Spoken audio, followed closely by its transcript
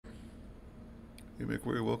Hey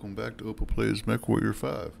MechWarrior, welcome back to Opal Plays MechWarrior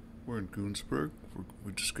 5. We're in Goonsburg.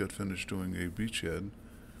 We just got finished doing a beachhead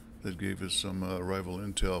that gave us some rival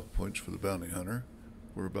intel points for the bounty hunter.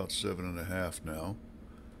 We're about 7.5 now.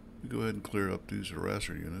 We go ahead and clear up these harasser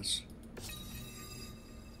units.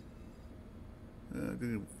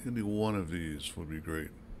 Any one of these would be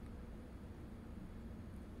great.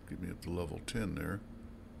 Get me up to level 10 there.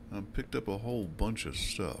 Picked up a whole bunch of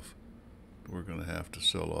stuff that we're going to have to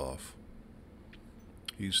sell off.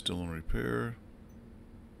 He's still in repair.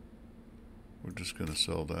 We're just going to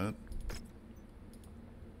sell that.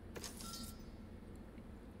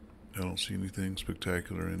 I don't see anything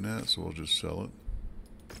spectacular in that, so I'll just sell it.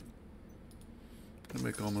 I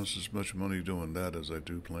make almost as much money doing that as I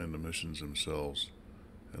do playing the missions themselves.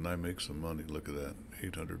 And I make some money. Look at that.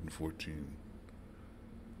 814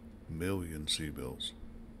 million C-bills.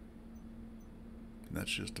 And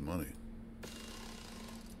that's just the money.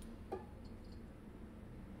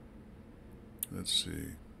 Let's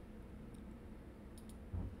see.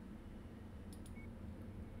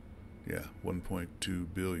 Yeah, 1.2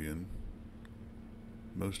 billion.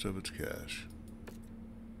 Most of it's cash.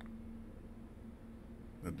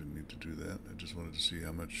 I didn't need to do that. I just wanted to see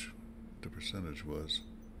how much the percentage was.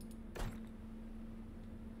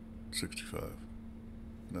 65.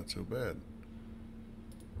 Not so bad.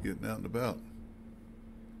 Getting out and about.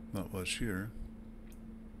 Not much here.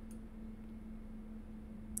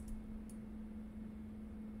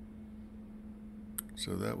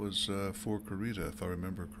 So that was for Karita, if I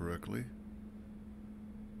remember correctly.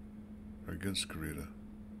 Or against Karita.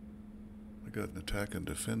 I got an attack and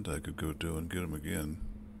defend I could go do and get him again.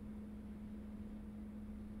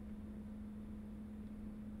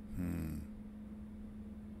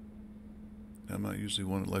 I'm not usually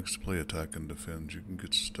one that likes to play attack and defend. You can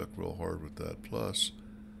get stuck real hard with that. Plus,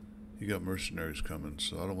 you got mercenaries coming,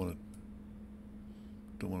 so I don't want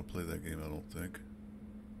to play that game, I don't think.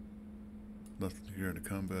 Nothing here in the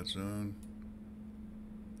combat zone.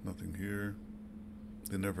 Nothing here.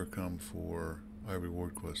 They never come for high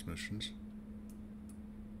reward quest missions.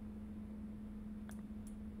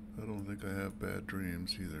 I don't think I have bad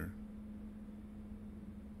dreams either.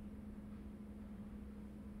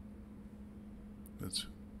 Let's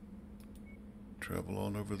travel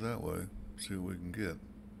on over that way, see what we can get.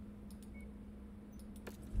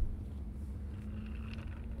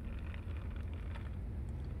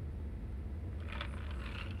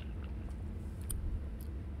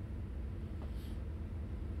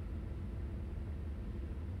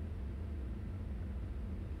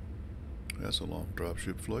 That's a long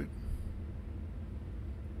dropship flight.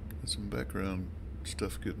 That's some background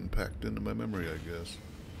stuff getting packed into my memory, I guess.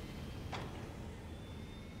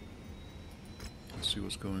 Let's see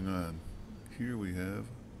what's going on. Here we have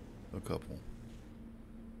a couple.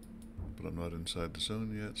 But I'm not inside the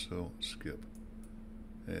zone yet, so skip.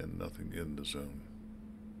 And nothing in the zone.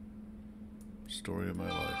 Story of my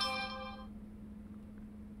life.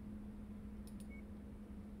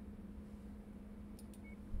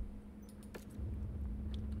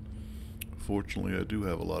 Fortunately, I do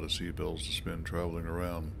have a lot of C-bills to spend traveling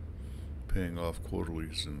around, paying off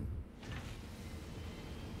quarterlies and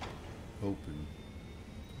hoping.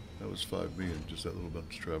 That was 5 million, just that little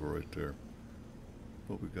bunch of travel right there.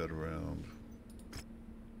 What we got around?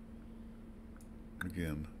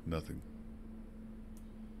 Again, nothing.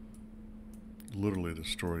 Literally the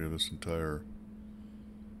story of this entire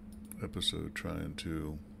episode trying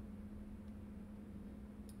to...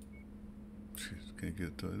 Jeez, can't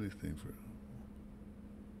get to anything for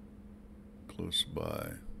close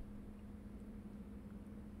by.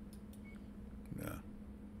 Nah.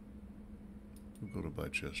 We'll go to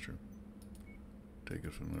Bychester. Take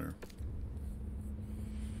it from there.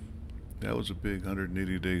 That was a big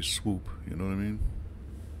 180-day swoop, you know what I mean?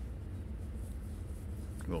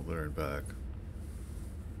 Well, there and back.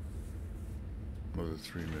 Another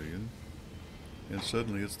 3 million. And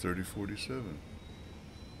suddenly it's 3047.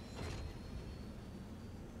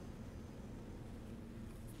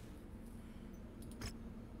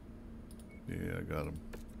 Yeah, I got him.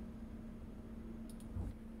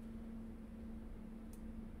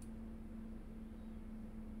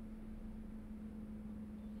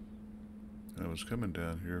 I was coming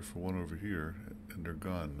down here for one over here, and they're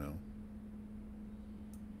gone now.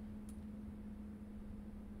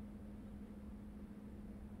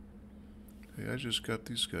 Hey, I just got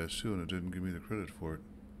these guys too, and it didn't give me the credit for it.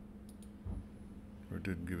 Or it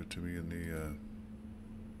didn't give it to me in the,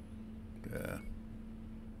 yeah.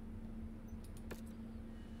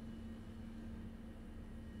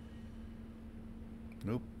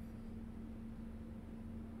 Nope.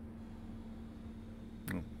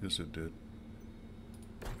 Oh, yes it did.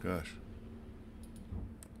 Gosh.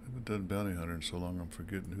 I haven't done Bounty Hunter in so long I'm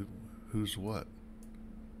forgetting who's what.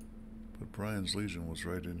 But Brian's Legion was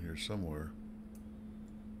right in here somewhere.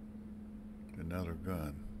 And now they're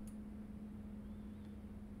gone.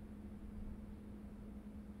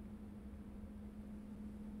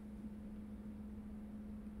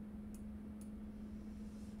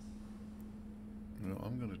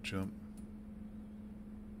 I'm going to jump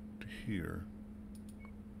to here,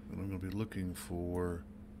 and I'm going to be looking for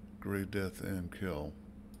Grey Death and Kill,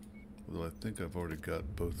 although I think I've already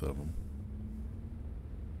got both of them.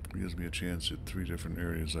 It gives me a chance at 3 different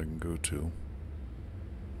areas I can go to.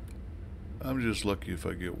 I'm just lucky if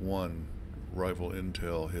I get one rival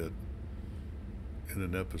intel hit in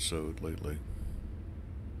an episode lately.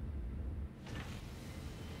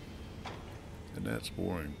 And that's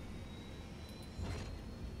boring.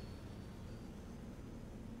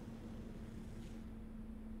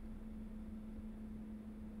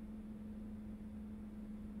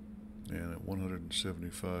 And at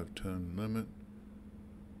 175 ton limit,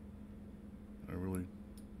 I really,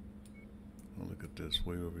 oh, look at this,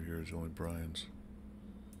 way over here is only Brian's.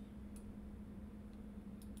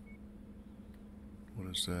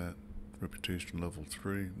 What is that? Reputation level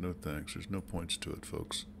 3? No thanks, there's no points to it,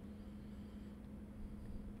 folks.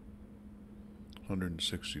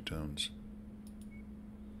 160 tons.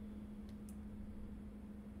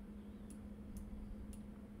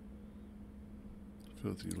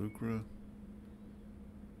 Filthy Lucra.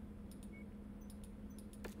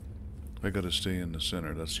 I gotta stay in the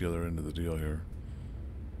center. That's the other end of the deal here.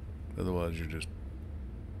 Otherwise, you're just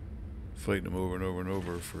fighting them over and over and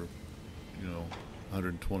over for, you know,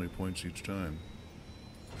 120 points each time.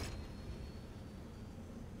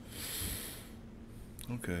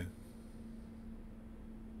 Okay.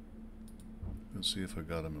 Let's see if I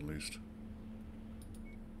got him at least.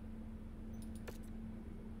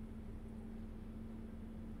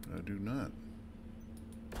 I do not.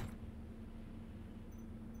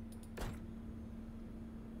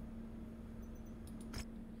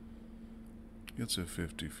 It's a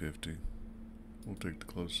 50-50. We'll take the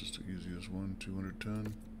closest to easiest one, 200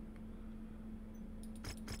 ton.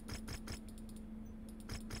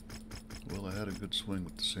 Well, I had a good swing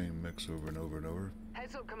with the same mix over and over and over.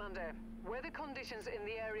 Heads up, Commander. Weather conditions in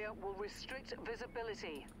the area will restrict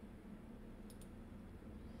visibility.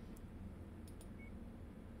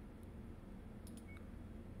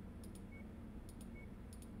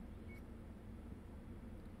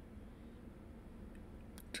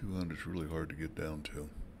 $200's really hard to get down to.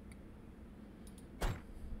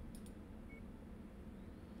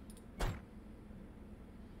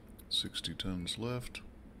 $60 tons left.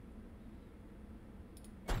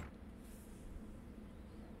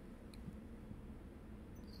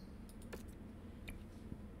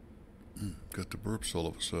 Got the burps all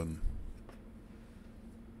of a sudden.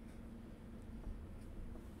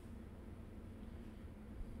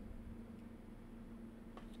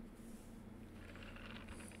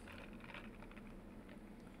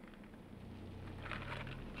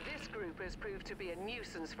 This group has proved to be a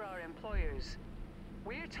nuisance for our employers.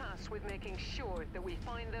 We're tasked with making sure that we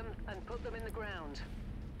find them and put them in the ground.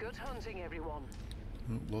 Good hunting, everyone.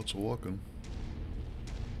 Well, lots of walking.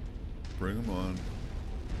 Bring them on.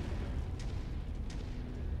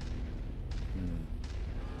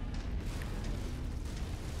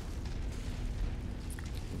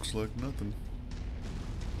 Looks like nothing.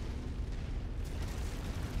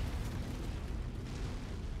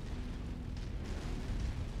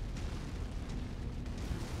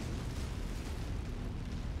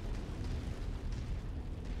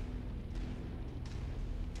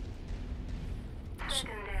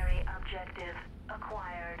 Secondary objective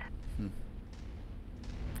acquired.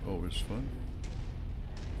 Always fun.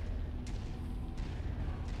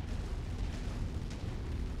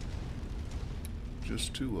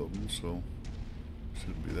 Just 2 of them, so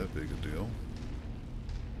shouldn't be that big a deal.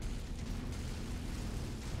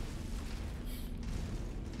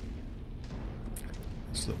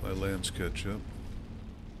 Let's let my lands catch up,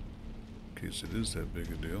 in case it is that big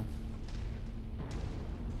a deal.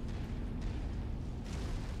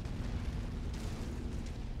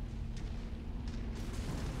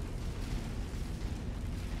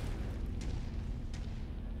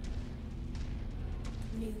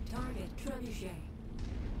 New target trebuchet.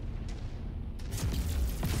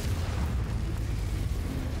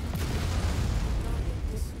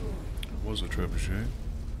 It was a trebuchet,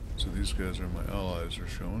 so these guys are my allies are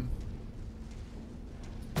showing.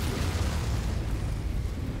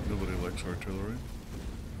 Nobody likes artillery,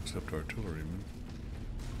 except artillerymen.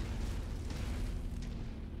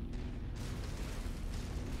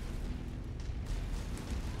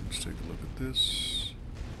 take a look at this.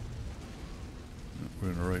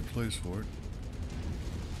 We're in the right place for it.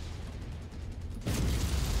 This is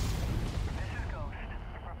Ghost.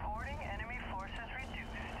 Reporting enemy forces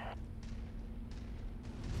reduced.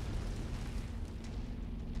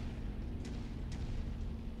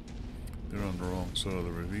 They're on the wrong side of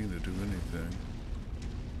the ravine to do anything.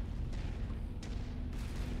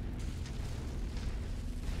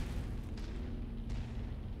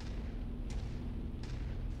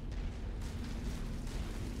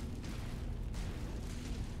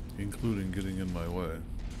 Including getting in my way.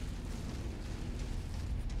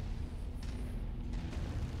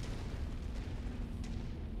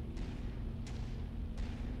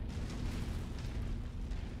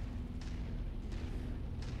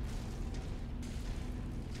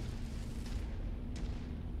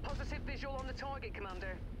 Positive visual on the target,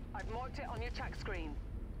 Commander. I've marked it on your track screen.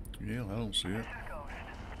 Yeah, I don't see it. This is Ghost.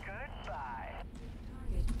 Goodbye.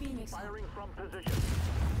 Target Phoenix. Firing from position.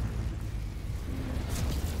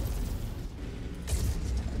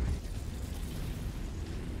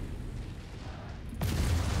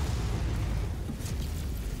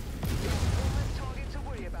 One less target to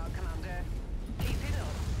worry about, Commander. Keep it up.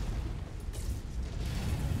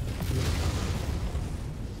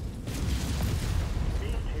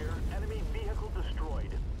 Beast here. Enemy vehicle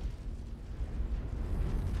destroyed.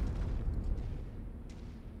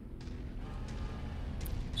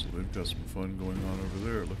 So they've got some fun going on over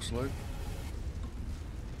there, it looks like.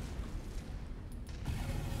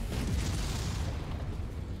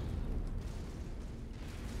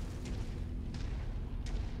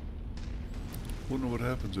 Wonder what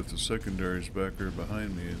happens if the secondary's back there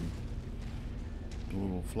behind me and the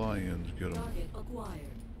little fly-ins get them. Target acquired.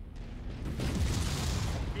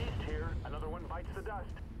 Beast here. Another one bites the dust.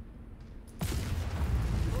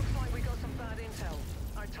 Looks like we got some bad intel.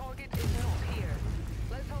 Our target is not here.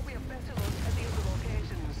 Let's hope we have better luck at the other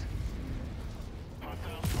locations.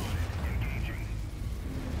 Hostile spotted. Engaging.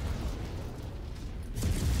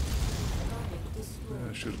 Target destroyed. Yeah,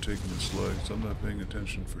 I should have taken the slides. I'm not paying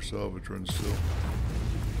attention for salvage runs still.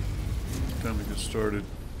 Time to get started.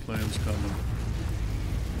 Plan's coming.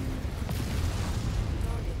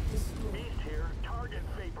 Target destroyed. Beast here. Target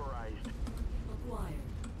vaporized. Acquired.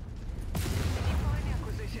 If you find the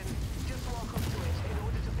acquisition, just walk up to it in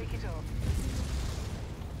order to pick it up.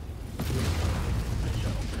 The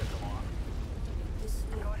shuttle piss them off.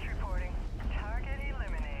 Destroyed. Ghost reporting. Target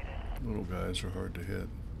eliminated. Little guys are hard to hit.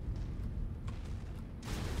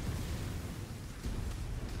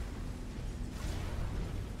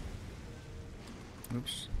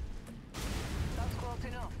 Oops. That's close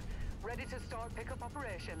enough. Ready to start pickup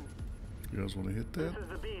operation. You guys want to hit that? This is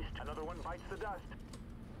the beast. Another one bites the dust.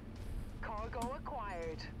 Cargo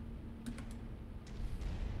acquired.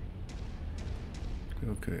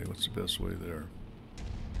 Okay, what's the best way there?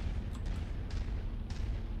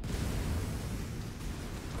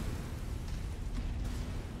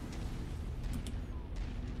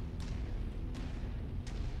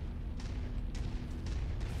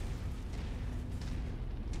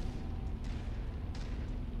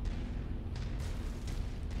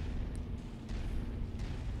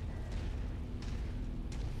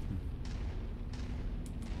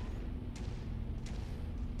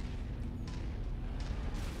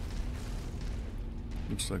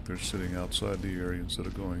 Looks like they're sitting outside the area instead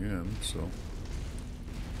of going in, so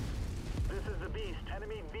This is the beast.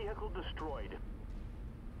 Enemy vehicle destroyed.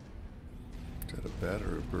 is that a bat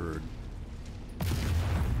or a bird?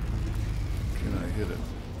 Can I hit it?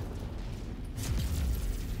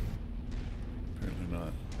 Apparently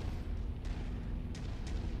not.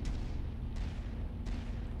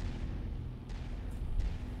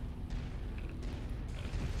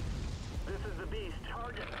 This is the beast.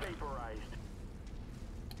 Target vaporized.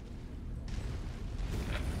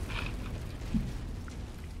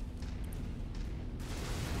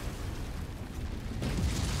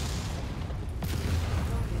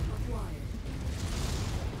 Target acquired.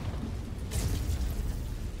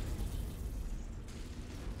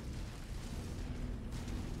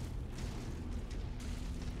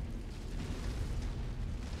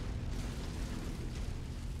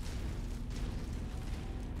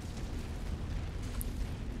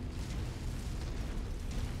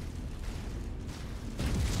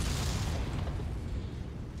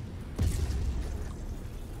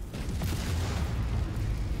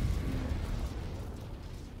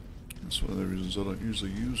 That's one of the reasons I don't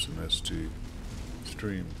usually use an ST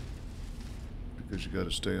stream, because you got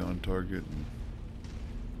to stay on target, and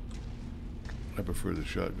I prefer the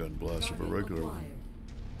shotgun blast of a Target regular one. acquired.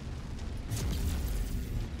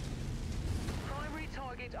 Primary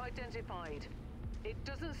target identified. It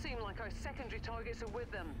doesn't seem like our secondary targets are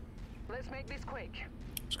with them. Let's make this quick.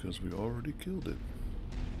 It's because we already killed it.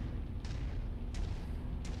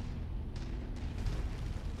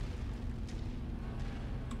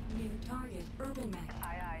 New target, Urban Mech.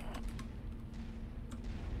 Aye, aye.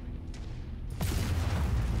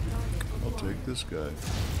 Target I'll acquired. take this guy.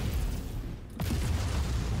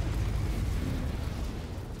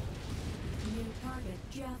 New target,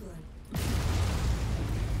 Javelin.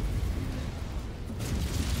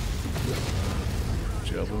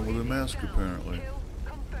 Javelin with a mask, Down. apparently. Kill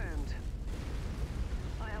confirmed.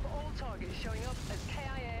 I have all targets showing up as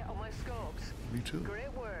KIA on my scopes. Me too.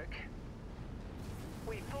 Great work.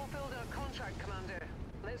 We fulfilled our contract, Commander.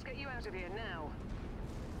 Let's get you out of here now.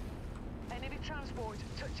 Enemy transport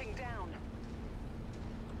touching down.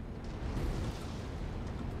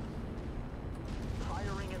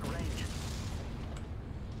 Firing at range.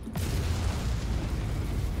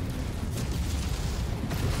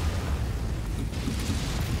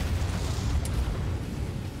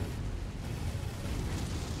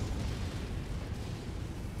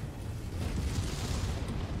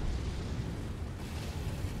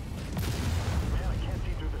 Man, I can't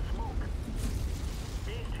see through the smoke.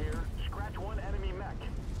 Beast here. Scratch one enemy mech.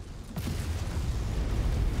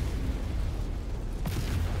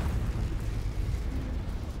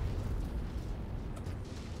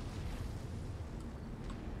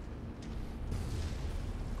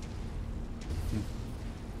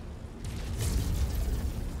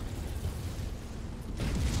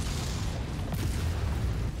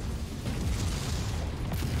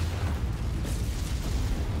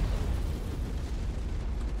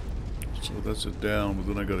 So that's it down, but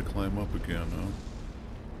then I gotta climb up again, huh?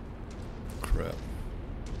 Crap.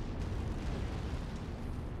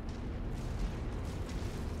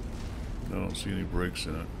 I don't see any breaks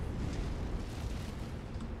in it.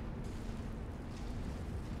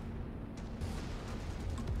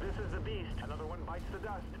 This is the beast. Another one bites the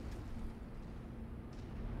dust.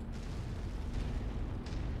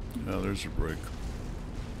 Now there's a break.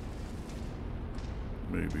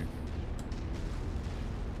 Maybe.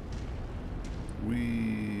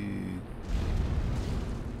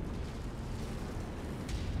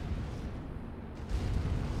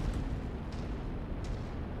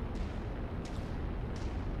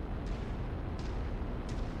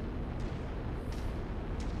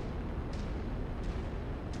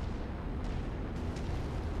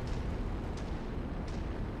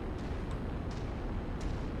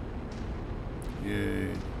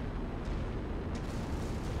 Yay.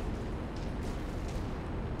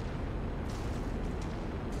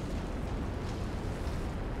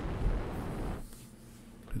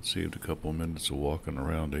 It saved a couple minutes of walking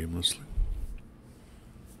around aimlessly.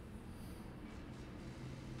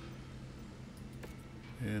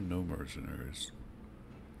 And no mercenaries.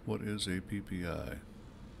 What is a PPI?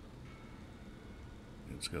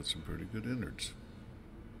 It's got some pretty good innards.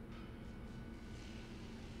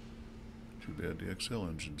 Too bad the XL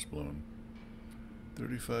engine's blown.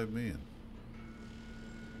 35 million.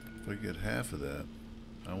 If I get half of that,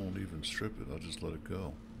 I won't even strip it. I'll just let it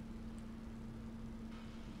go.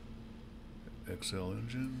 XL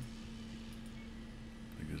engine.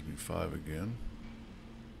 That gives me 5 again.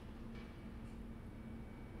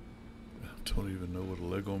 I don't even know what a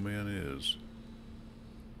Lego man is.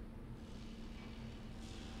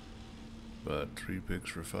 But 3 picks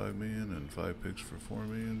for 5 million and 5 picks for 4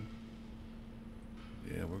 million.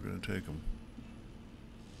 Yeah, we're gonna take them.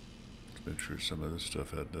 Let's make sure some of this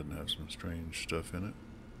stuff doesn't have some strange stuff in it.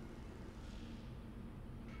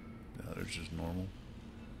 No, there's just normal.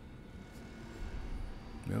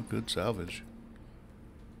 Well, good salvage.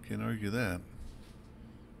 Can't argue that.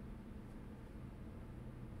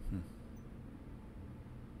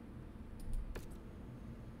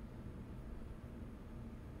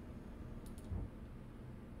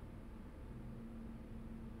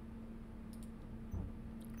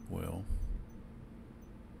 Well,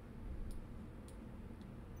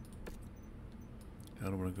 how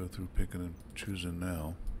do I go through picking and choosing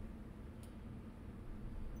now?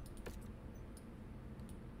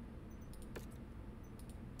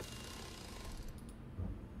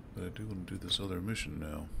 But I do want to do this other mission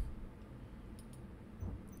now.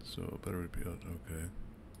 So better repeat. Okay.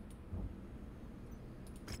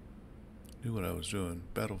 Knew what I was doing.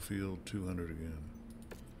 Battlefield 200 again.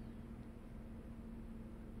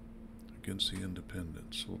 Against the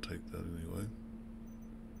independents. We'll take that anyway.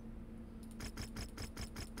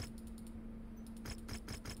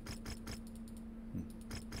 Hmm.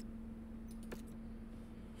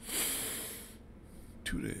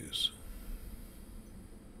 2 days.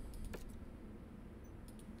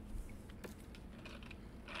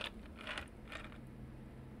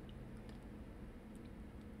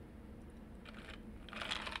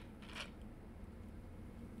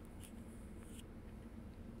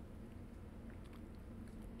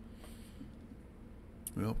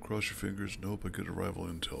 Well, cross your fingers and hope I get arrival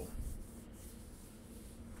intel.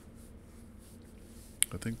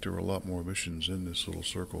 I think there are a lot more missions in this little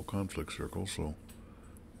circle, conflict circle, so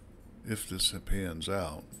if this pans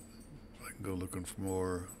out, I can go looking for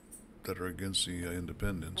more that are against the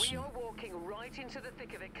independents We and are walking right into the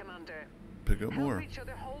thick of it, Commander. pick up more. Help each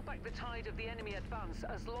other hold back the tide of the enemy advance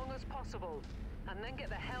as long as possible, and then get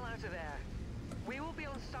the hell out of there. We will be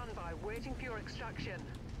on standby, waiting for your extraction.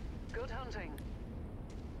 Good hunting.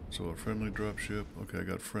 So a friendly dropship. Okay, I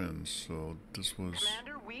got friends, so this was...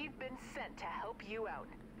 Commander, we've been sent to help you out.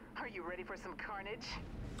 Are you ready for some carnage?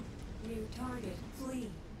 New target, flee.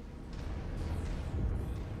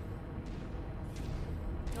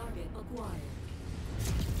 Target acquired.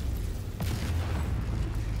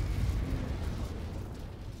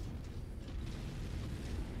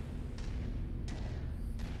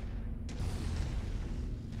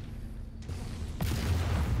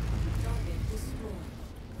 Target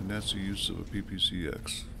destroyed. And that's the use of a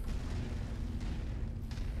PPCX.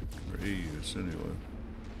 Or AUS, anyway.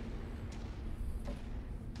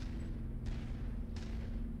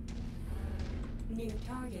 New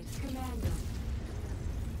target, Commando.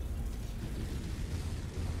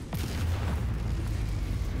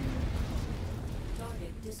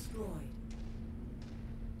 Target destroyed.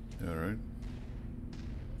 Alright.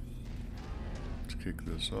 Let's kick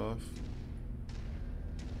this off.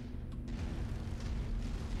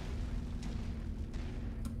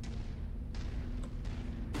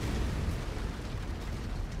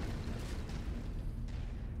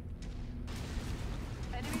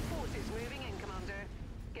 Enemy forces moving in, Commander.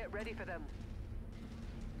 Get ready for them.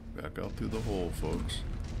 Back out through the hole, folks.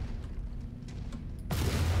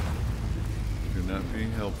 You're not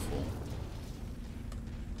being helpful.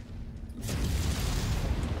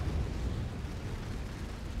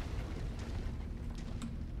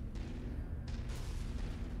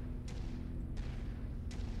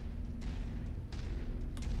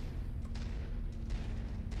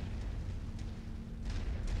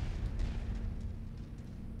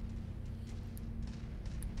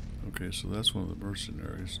 Okay, so that's one of the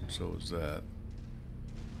mercenaries, and so is that.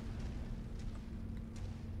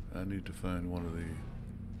 I need to find one of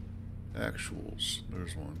the actuals.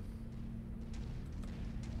 There's one.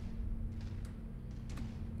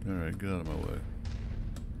 Alright, get out of my way.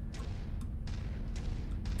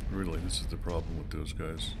 Really, this is the problem with those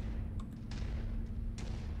guys.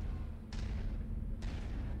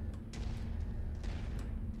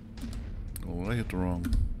 Oh, I hit the wrong.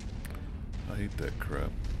 I hate that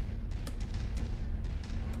crap.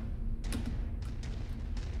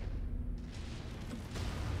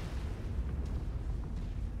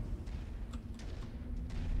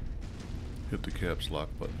 Hit the caps lock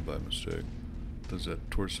button by mistake. Does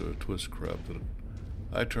that torso twist crap that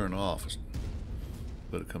I turn off,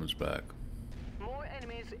 but it comes back. More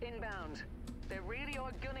enemies inbound. They really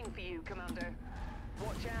are gunning for you, Commander.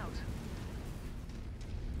 Watch out.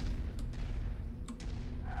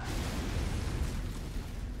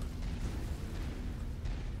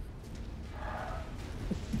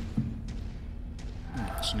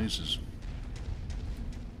 Sneezes.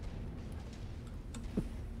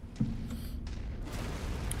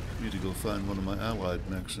 Need to go find one of my allied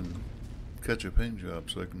mechs and catch a paint job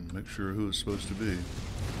so I can make sure who it's supposed to be. This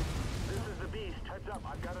is the Beast. Heads up,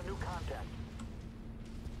 I've got a new contact.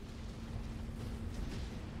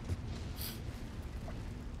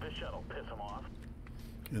 This shut'll piss him off.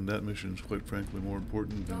 And that mission is quite frankly more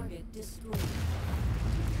important than Target destroyed.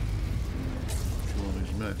 killing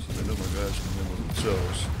these mechs. I know my guys can handle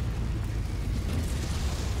themselves.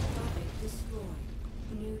 Target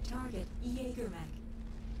destroyed. New target, Jägermech.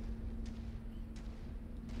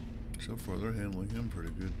 So far they're handling him pretty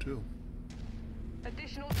good too.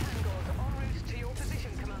 Additional tangos en route to your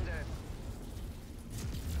position, Commander.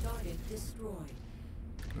 Target destroyed.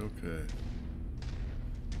 Okay.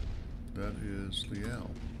 That is Liao.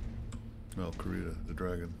 No, Karita, the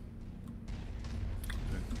dragon.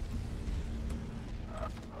 Okay.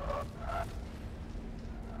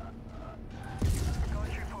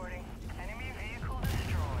 Ghost reporting. Enemy vehicle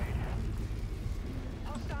destroyed.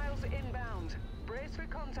 Hostiles inbound. Brace for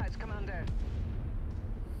contact, Commander.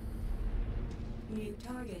 New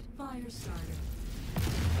target, Firestarter.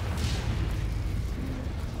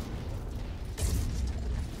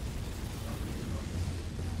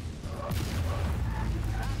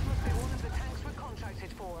 That must be one of the tanks we're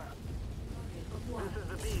contracted for. Target This acquired. is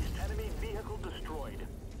the Beast. Enemy vehicle destroyed.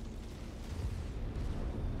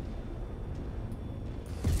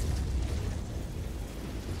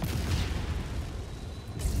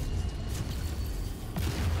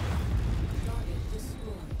 Target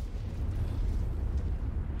destroyed.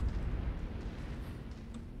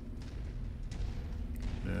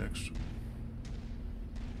 next?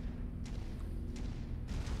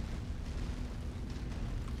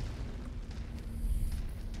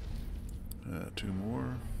 Two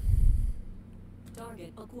more.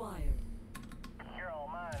 Target acquired. You're all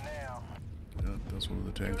mine now. Yeah, that's one of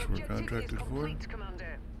the tanks Your we're objective contracted is for. complete,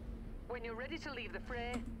 Commander. When you're ready to leave the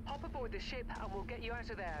fray, hop aboard the ship and we'll get you out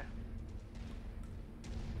of there.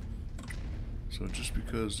 So just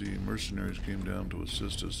because the mercenaries came down to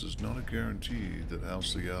assist us is not a guarantee that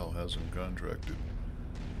House the Owl has them contracted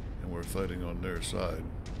and we're fighting on their side.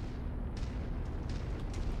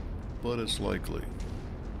 But it's likely.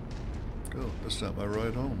 Oh, that's not my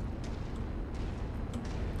ride home.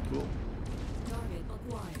 Cool. Target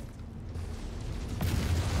acquired.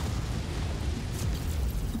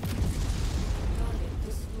 Target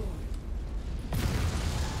destroyed.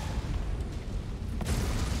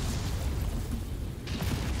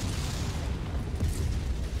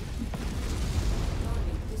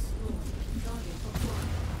 Target destroyed. Target acquired.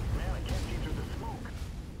 Man, I can't see through the smoke.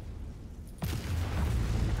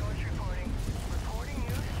 Ghost reporting. Reporting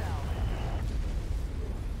you south.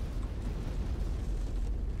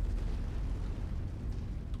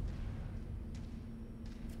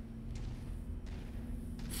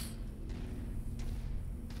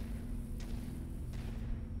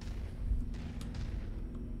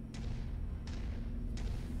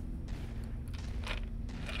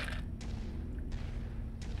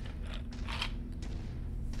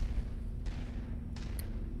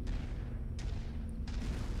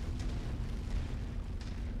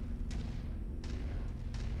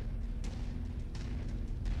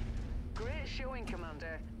 Great showing,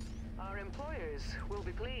 Commander. Our employers will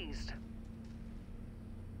be pleased.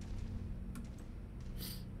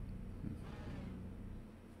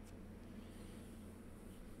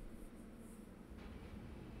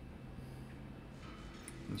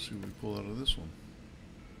 Let's see what we pull out of this one.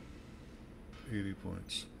 80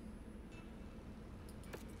 points.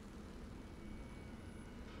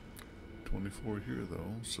 24 here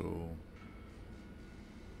though, so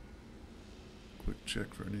quick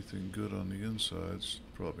check for anything good on the insides.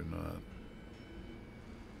 Probably not.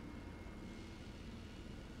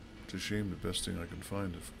 It's a shame the best thing I can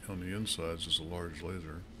find on the insides is a large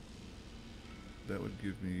laser. That would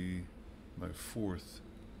give me my fourth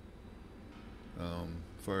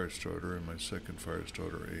fire starter and my second fire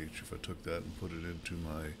starter H if I took that and put it into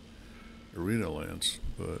my arena lance,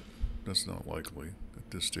 but that's not likely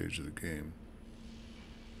at this stage of the game.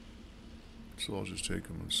 So I'll just take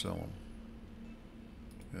them and sell them.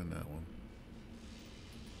 And that one.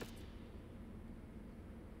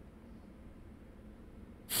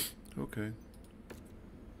 Okay.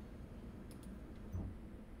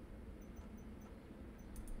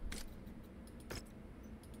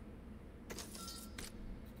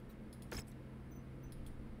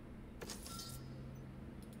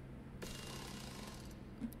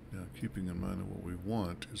 Now, keeping in mind that what we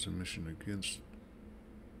want is a mission against,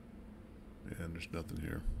 and there's nothing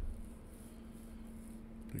here.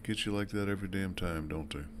 They get you like that every damn time, don't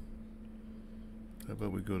they? How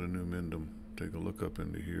about we go to New Mindom, take a look up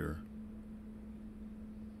into here,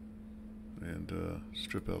 and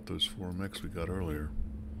strip out those 4 mechs we got earlier.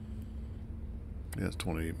 Yeah, it's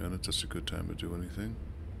 28 minutes. That's a good time to do anything.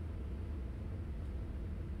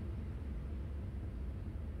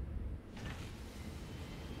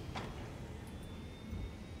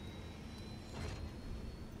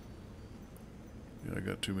 Yeah, I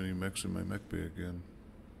got too many mechs in my mech bay again.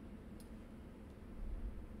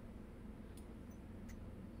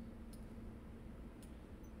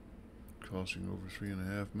 Costing over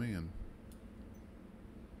 $3.5 million.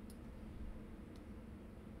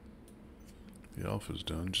 The alpha's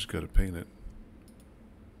done, just gotta paint it.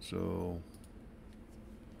 So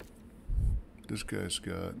this guy's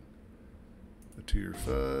got a tier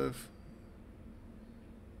 5,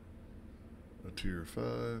 a tier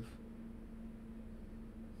 5.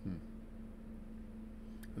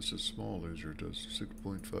 This is small laser, does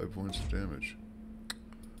 6.5 points of damage.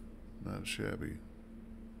 Not shabby.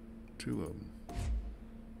 2 of them.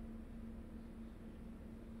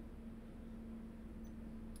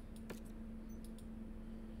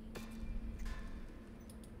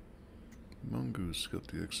 Mongoose got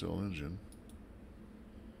the XL engine.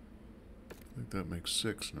 I think that makes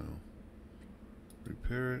 6 now.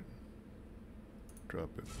 Repair it. Drop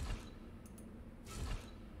it.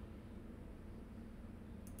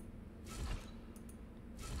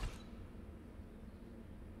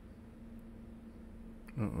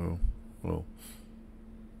 Uh-oh. Well,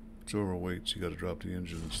 it's overweight, so you gotta drop the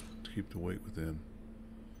engines to keep the weight within.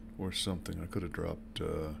 Or something. I could have dropped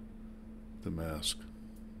the mask.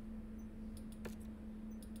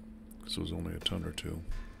 This was only a ton or two.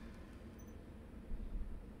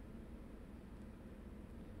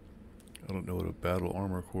 I don't know what a battle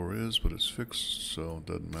armor core is, but it's fixed, so it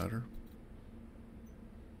doesn't matter.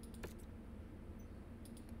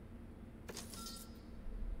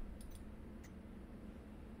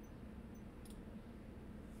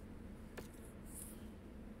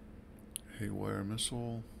 Haywire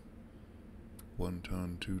missile, 1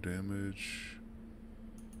 ton, 2 damage.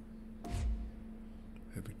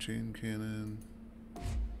 Heavy chain cannon,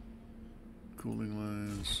 cooling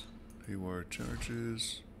lines, haywire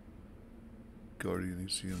charges, Guardian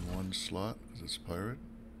ECM 1 slot because it's pirate.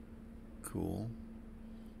 Cool.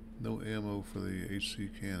 No ammo for the HC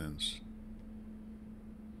cannons.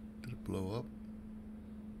 Did it blow up?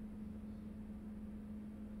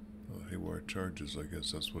 Oh, haywire charges, I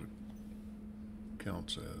guess that's what it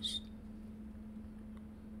counts as.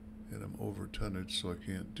 And I'm over tonnage, so I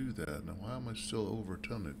can't do that. Now, why am I still over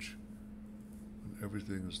tonnage when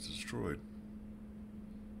everything is destroyed?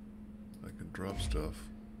 I can drop stuff.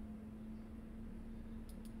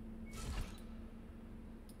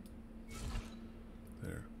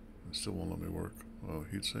 There. It still won't let me work. Oh,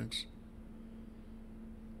 heat sinks?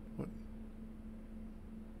 What?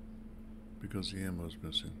 Because the ammo is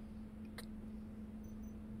missing.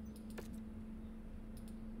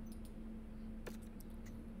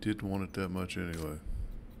 Didn't want it that much anyway.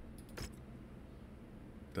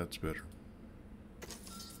 That's better.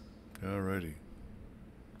 Alrighty.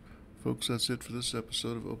 Folks, that's it for this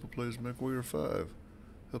episode of Opal Plays MechWarrior 5.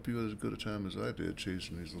 Hope you had as good a time as I did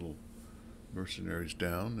chasing these little mercenaries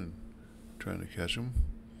down and trying to catch them.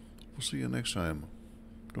 We'll see you next time.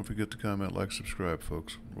 Don't forget to comment, like, subscribe,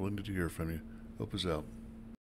 folks. We're willing to hear from you. Hope is out.